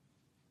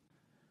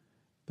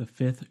 The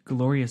fifth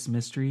glorious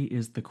mystery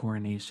is the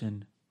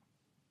coronation.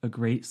 A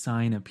great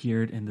sign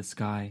appeared in the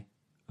sky,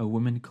 a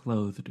woman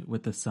clothed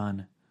with the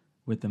sun,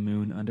 with the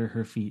moon under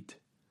her feet,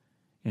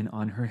 and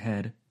on her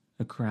head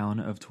a crown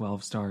of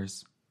 12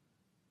 stars.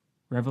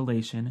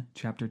 Revelation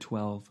chapter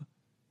 12,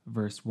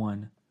 verse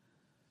 1.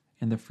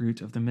 And the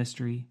fruit of the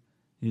mystery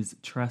is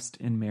trust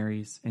in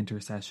Mary's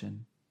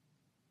intercession.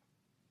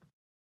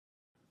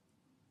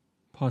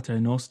 Pater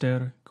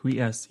noster, qui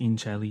es in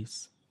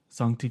celis,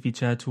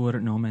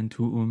 sanctificetur nomen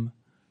tuum,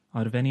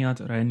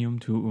 adveniat regnum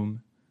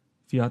tuum,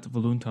 fiat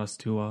voluntas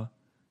tua,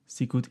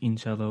 sicut in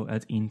cielo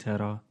et in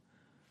terra.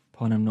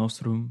 Panem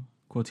nostrum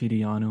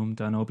quotidianum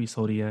da nobis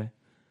hodie,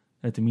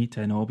 et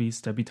dimitte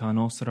nobis debita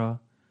nostra,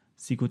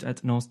 sicut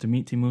et nos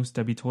dimittimus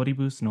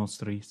debitoribus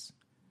nostris,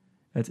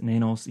 et ne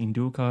nos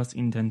inducas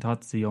in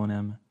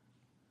tentationem,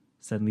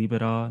 sed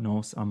libera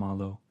nos a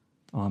malo.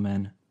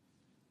 Amen.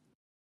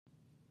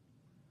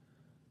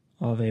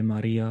 Ave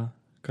Maria,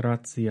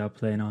 gratia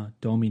plena,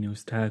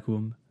 Dominus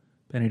tecum,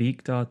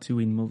 benedicta tu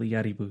in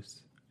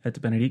mulieribus, et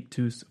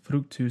benedictus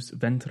fructus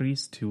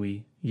ventris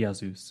tui,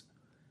 Iesus.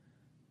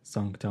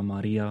 Sancta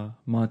Maria,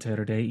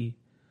 Mater Dei,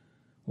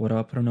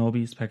 ora pro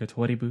nobis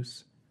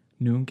peccatoribus,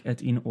 nunc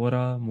et in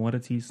hora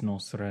mortis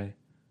nostrae.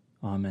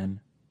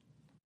 Amen.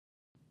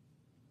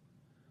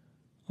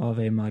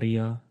 Ave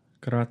Maria,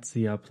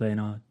 gratia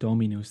plena,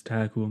 Dominus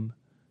tecum,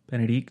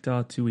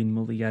 benedicta tu in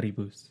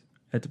mulieribus,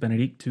 et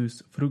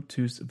benedictus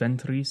fructus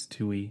ventris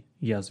tui,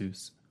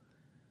 Iesus.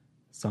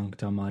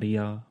 Sancta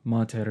Maria,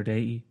 Mater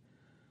Dei,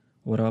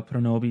 ora pro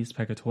nobis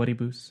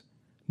peccatoribus,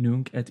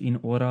 nunc et in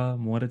hora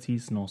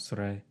mortis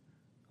nostrae.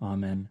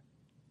 Amen.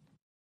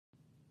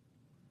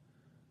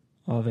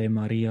 Ave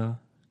Maria,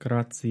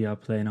 gratia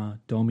plena,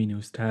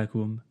 Dominus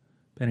tecum,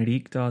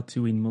 benedicta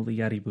tu in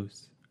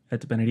mulieribus,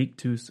 et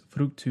benedictus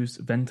fructus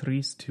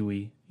ventris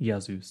tui,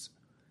 Iesus.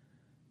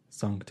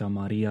 Sancta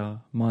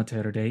Maria,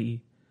 Mater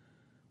Dei,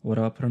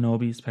 ora pro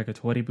nobis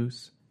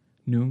peccatoribus,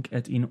 nunc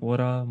et in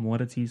hora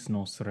mortis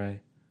nostrae.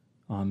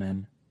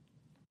 Amen.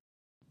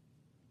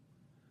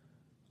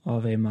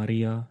 Ave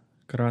Maria,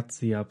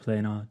 gratia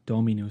plena,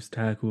 Dominus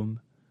tecum,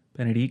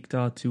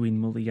 benedicta tu in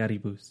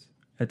mulieribus,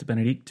 et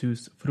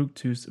benedictus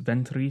fructus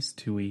ventris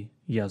tui,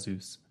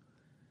 Iesus.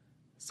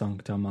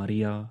 Sancta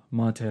Maria,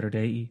 Mater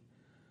Dei,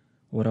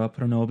 ora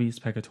pro nobis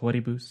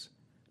peccatoribus,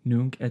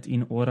 nunc et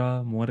in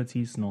hora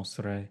mortis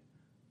nostrae.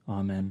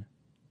 Amen.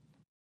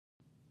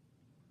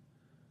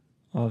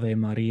 Ave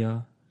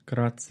Maria,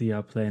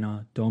 gratia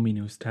plena,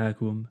 Dominus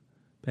tecum,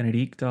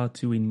 benedicta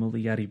tu in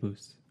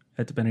mulieribus,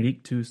 et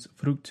benedictus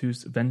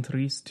fructus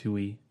ventris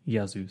tui,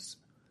 Iesus.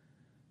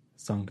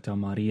 Sancta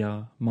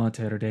Maria,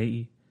 Mater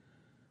Dei,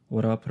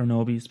 ora pro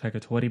nobis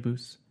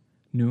peccatoribus,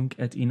 nunc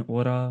et in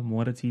hora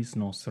mortis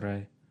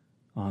nostrae.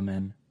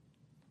 Amen.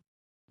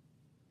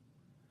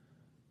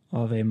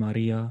 Ave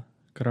Maria,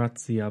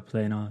 gratia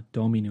plena,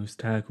 Dominus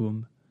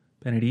tecum,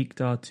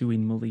 benedicta tu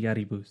in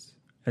mulieribus,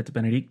 et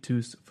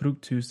benedictus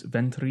fructus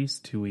ventris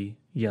tui,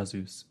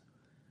 Iesus.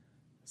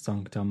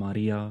 Sancta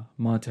Maria,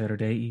 Mater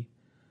Dei,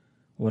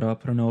 ora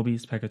pro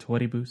nobis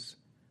peccatoribus,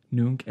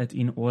 nunc et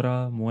in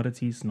hora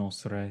mortis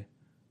nostrae.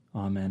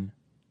 Amen.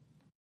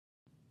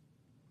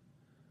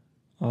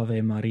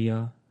 Ave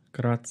Maria,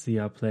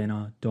 gratia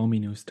plena,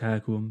 Dominus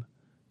tecum,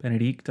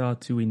 benedicta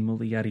tu in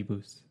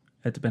mulieribus,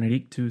 et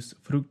benedictus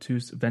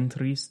fructus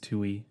ventris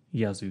tui,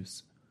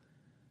 Iesus.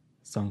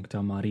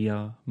 Sancta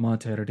Maria,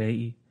 Mater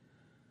Dei,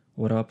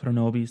 ora pro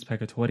nobis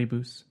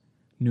peccatoribus,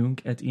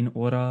 nunc et in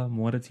hora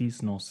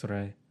mortis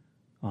nostrae.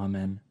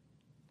 Amen.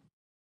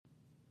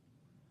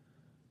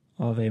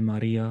 Ave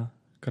Maria,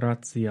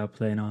 gratia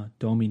plena,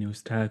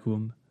 Dominus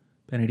tecum,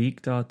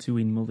 benedicta tu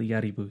in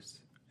mulieribus,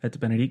 et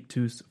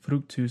benedictus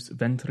fructus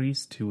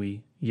ventris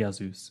tui,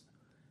 Iesus.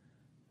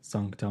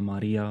 Sancta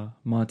Maria,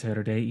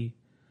 Mater Dei,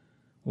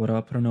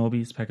 ora pro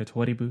nobis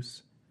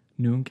peccatoribus,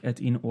 nunc et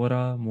in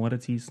hora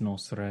mortis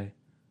nostrae.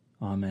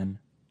 Amen.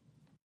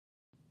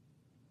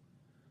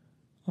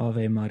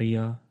 Ave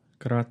Maria,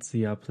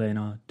 gratia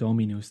plena,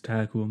 Dominus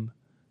tecum,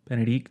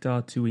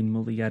 benedicta tu in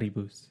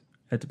mulieribus,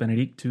 et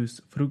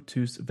benedictus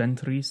fructus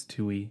ventris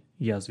tui,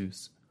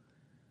 Iesus.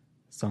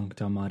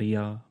 Sancta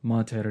Maria,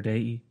 Mater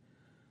Dei,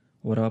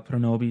 ora pro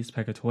nobis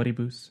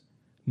peccatoribus,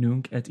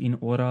 nunc et in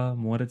hora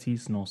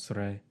mortis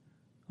nostrae.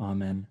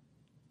 Amen.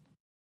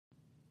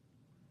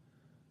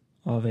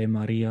 Ave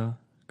Maria,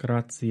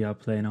 gratia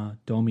plena,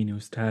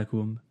 Dominus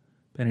tecum,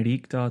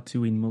 benedicta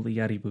tu in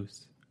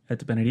mulieribus,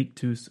 et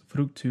benedictus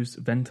fructus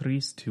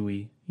ventris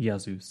tui,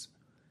 Iesus.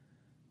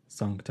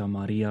 Sancta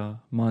Maria,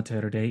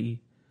 Mater Dei,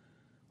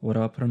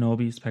 ora pro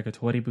nobis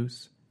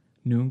peccatoribus,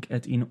 nunc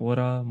et in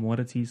hora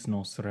mortis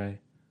nostrae.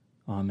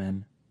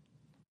 Amen.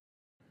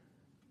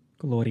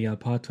 Gloria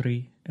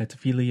Patri, et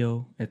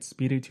Filio, et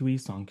Spiritui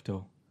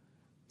Sancto,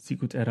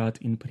 sicut erat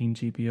in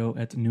principio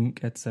et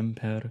nunc et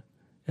semper,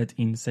 et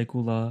in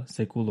saecula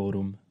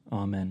saeculorum.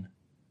 Amen.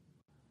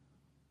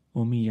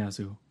 O mi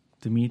Iesu,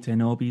 dimite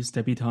nobis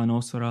debita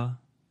nostra,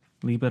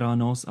 libera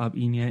nos ab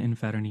inie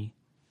inferni,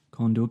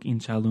 conduc in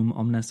caelum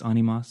omnes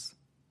animas,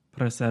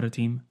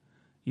 praesertim,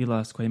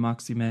 illasque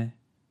maxime,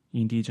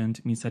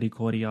 indigent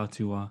misericordia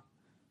tua.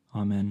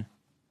 Amen.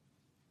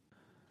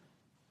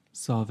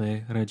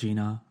 Salve,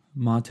 Regina,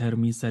 Mater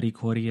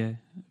misericordiae,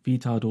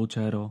 vita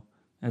dulcero,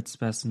 et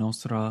spes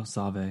nostra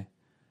salve.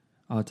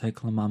 A te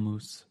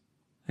clamamus,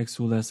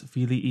 exules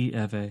filii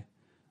Eve,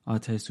 a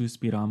te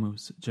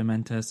suspiramus,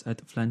 gementes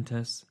et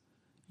flentes,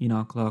 in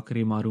ac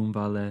lacrimarum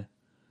vale,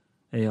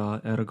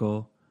 ea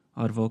ergo,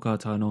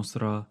 advocata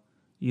nostra,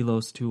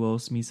 illos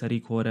tuos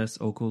misericordes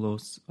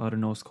oculos ad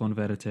nos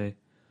converte,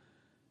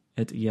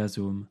 et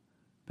Iesum,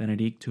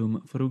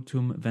 benedictum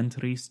fructum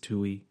ventris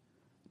tui,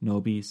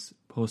 nobis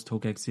post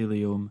hoc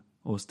exilium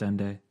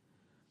ostende,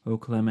 o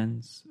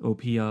clemens, o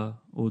pia,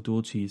 o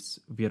dulcis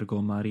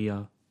Virgo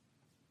Maria.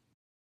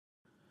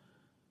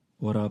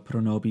 Ora pro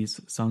nobis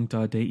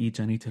sancta Dei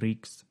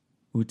genitrix,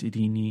 ut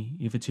digni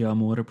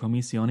efficiamur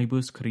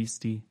promissionibus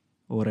Christi,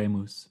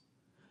 oremus.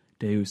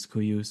 Deus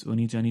cuius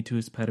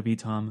unigenitus per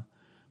vitam,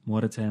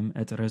 mortem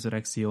et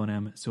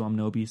resurrectionem suam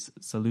nobis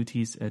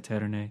salutis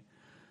eterne,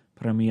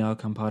 premia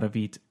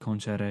comparavit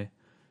concere,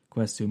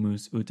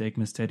 questumus ut ec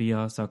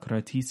mysteria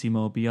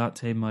sacratissimo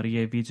beate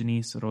Mariae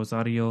Virginis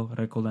Rosario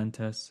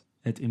recolentes,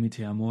 et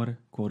imitiamur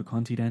quod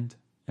continent,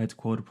 et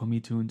quod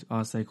pomitunt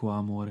a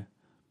sequamur,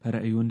 per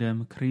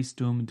eundem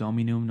Christum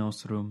Dominum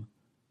nostrum.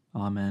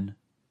 Amen.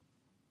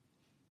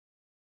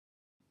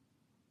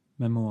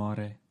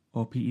 Memoare,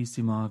 o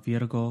piissima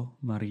Virgo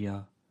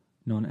Maria,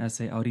 non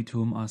esse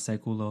auditum a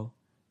seculo,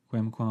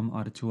 quemquam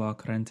ad tua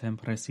crentem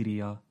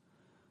presidia,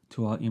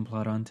 tua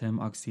implorantem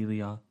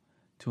auxilia,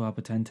 tua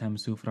patentem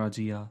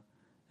suffragia,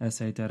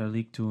 esse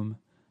derelictum,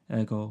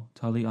 ego,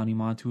 tali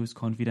animatus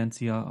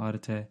confidentia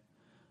arte,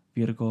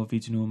 Virgo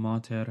Virginum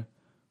Mater,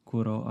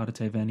 curo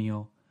arte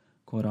venio,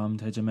 quoram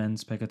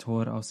tegemens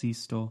peccator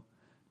ausisto,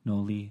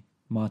 noli,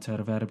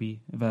 Mater Verbi,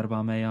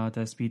 verba mea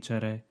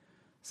despicere,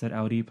 sed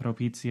audi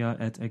propitia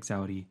et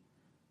exaudi.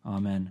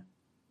 Amen.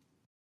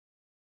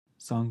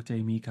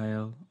 Sancte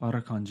Michael,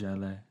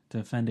 Arcangele,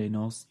 defende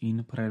nos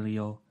in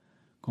prelio,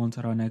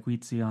 contra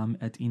nequitiam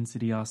et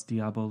insidias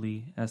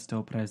diaboli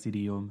esto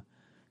presidium,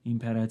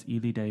 imperet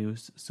illi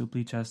Deus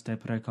suppliceste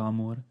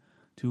precamur,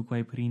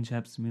 tuque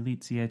princeps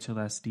militiae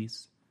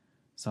celestis,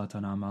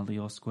 Satana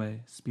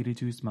maliosque,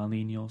 spiritus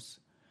malignos,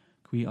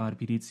 qui ad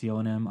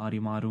petitionem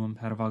animarum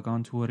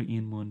pervagantur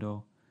in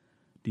mundo,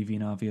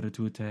 divina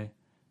virtute,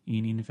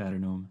 in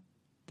infernum,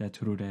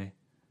 detrude.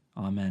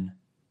 Amen.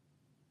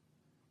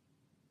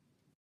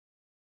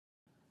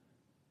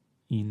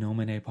 In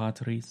nomine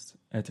Patris,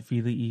 et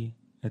Filii,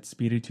 et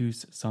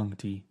Spiritus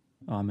Sancti.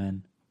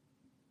 Amen.